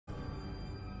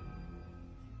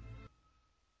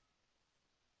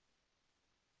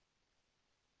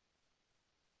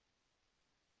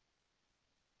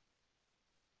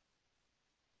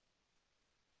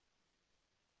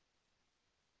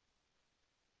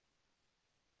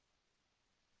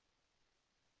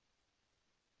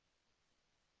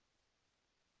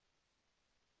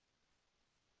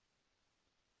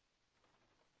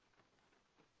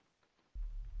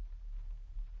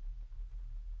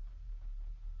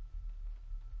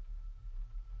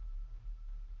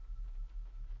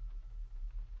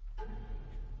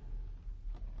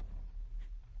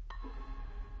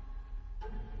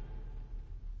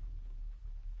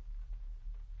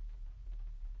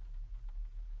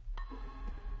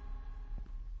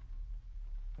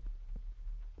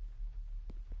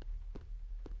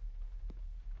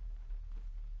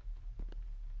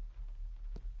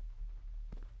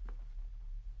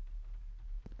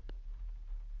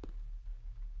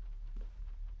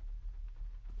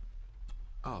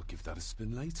I'll give that a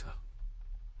spin later.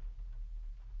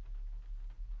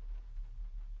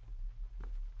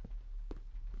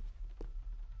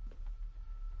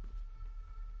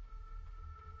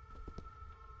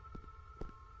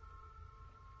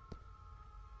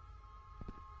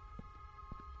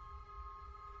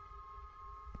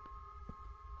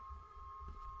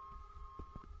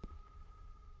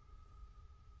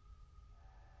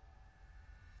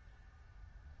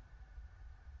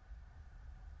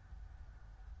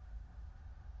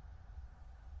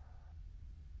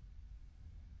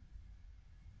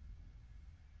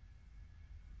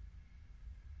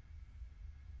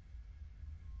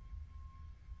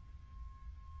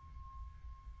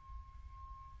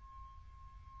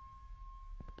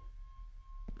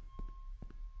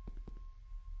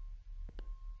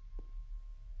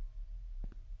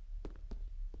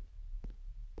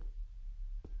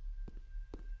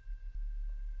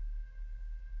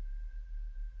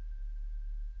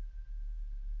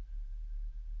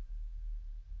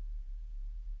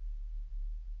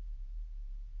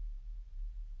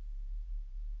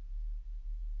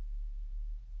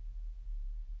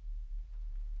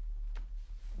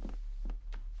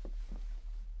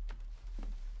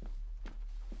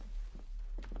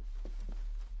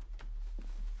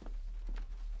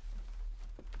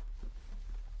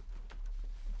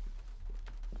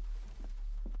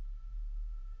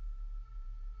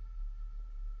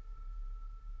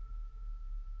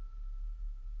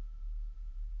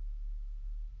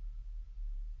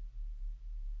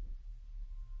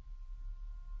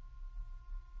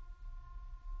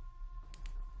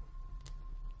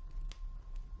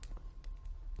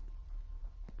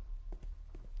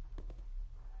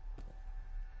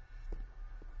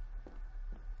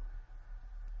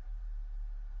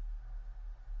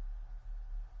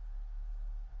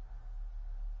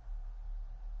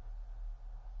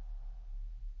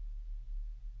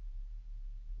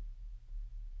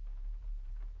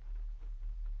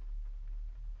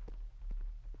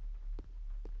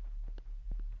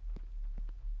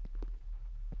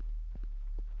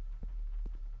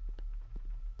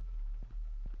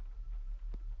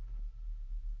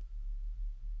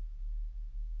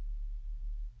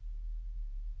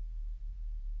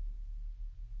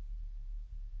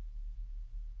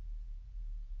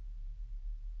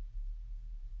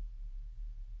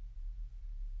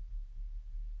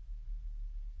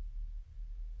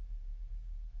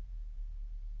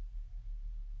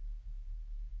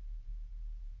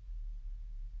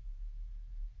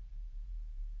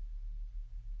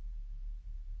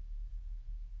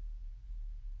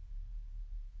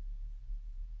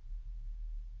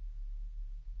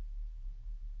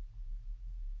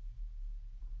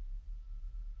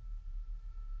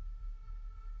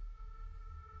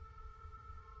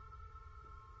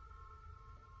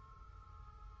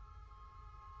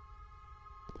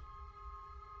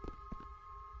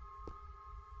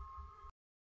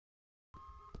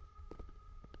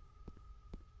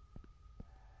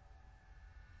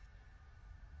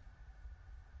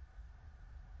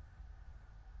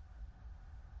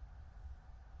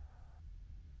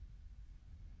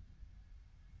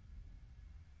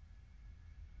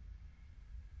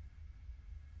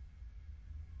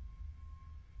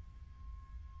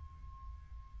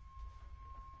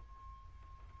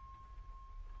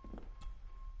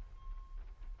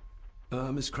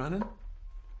 Miss Crannan?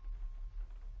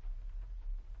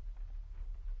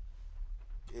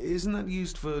 Isn't that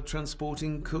used for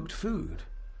transporting cooked food?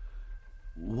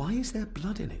 Why is there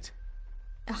blood in it?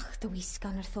 Ugh, the wee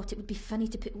scunner thought it would be funny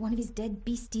to put one of his dead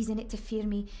beasties in it to fear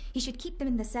me. He should keep them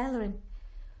in the cellar and...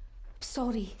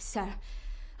 Sorry, sir.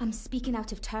 I'm speaking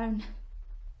out of turn.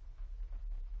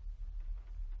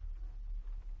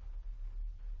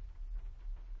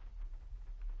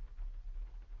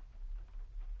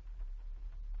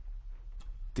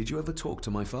 Did you ever talk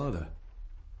to my father?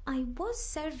 I was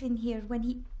serving here when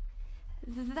he...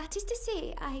 That is to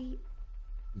say,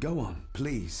 Go on,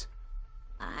 please.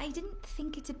 I didn't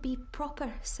think it'd be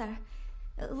proper, sir.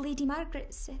 Lady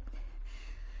Margaret said...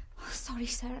 Oh, sorry,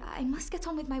 sir. I must get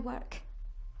on with my work.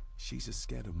 She's as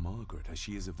scared of Margaret as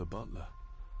she is of the butler.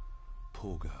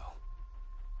 Poor girl.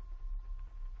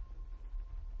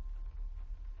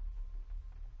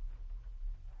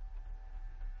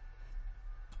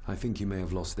 I think you may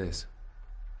have lost this.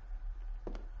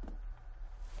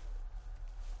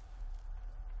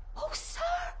 Oh, sir!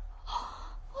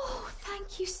 Oh,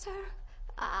 thank you, sir.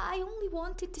 I only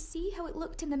wanted to see how it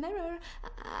looked in the mirror.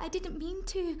 I didn't mean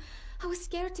to. I was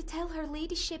scared to tell her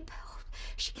ladyship. Oh,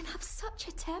 she can have such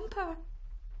a temper.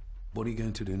 What are you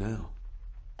going to do now?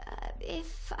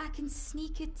 If I can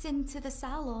sneak it into the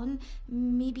salon,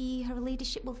 maybe her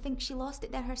ladyship will think she lost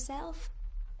it there herself.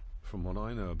 From what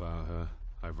I know about her,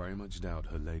 I very much doubt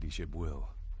her ladyship will.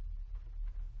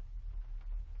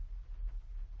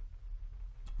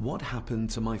 What happened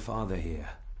to my father here?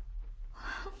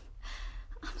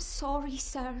 I'm sorry,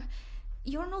 sir.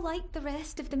 You're not like the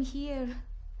rest of them here.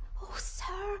 Oh,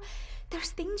 sir,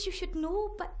 there's things you should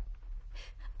know, but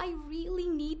I really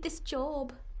need this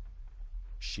job.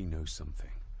 She knows something,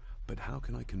 but how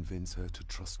can I convince her to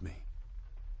trust me?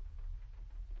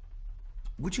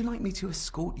 Would you like me to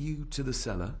escort you to the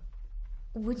cellar?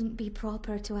 Wouldn't be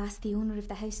proper to ask the owner of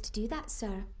the house to do that,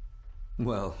 sir.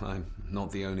 Well, I'm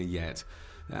not the owner yet,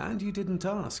 and you didn't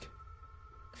ask.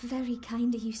 Very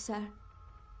kind of you, sir.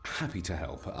 Happy to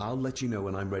help. I'll let you know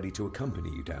when I'm ready to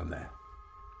accompany you down there.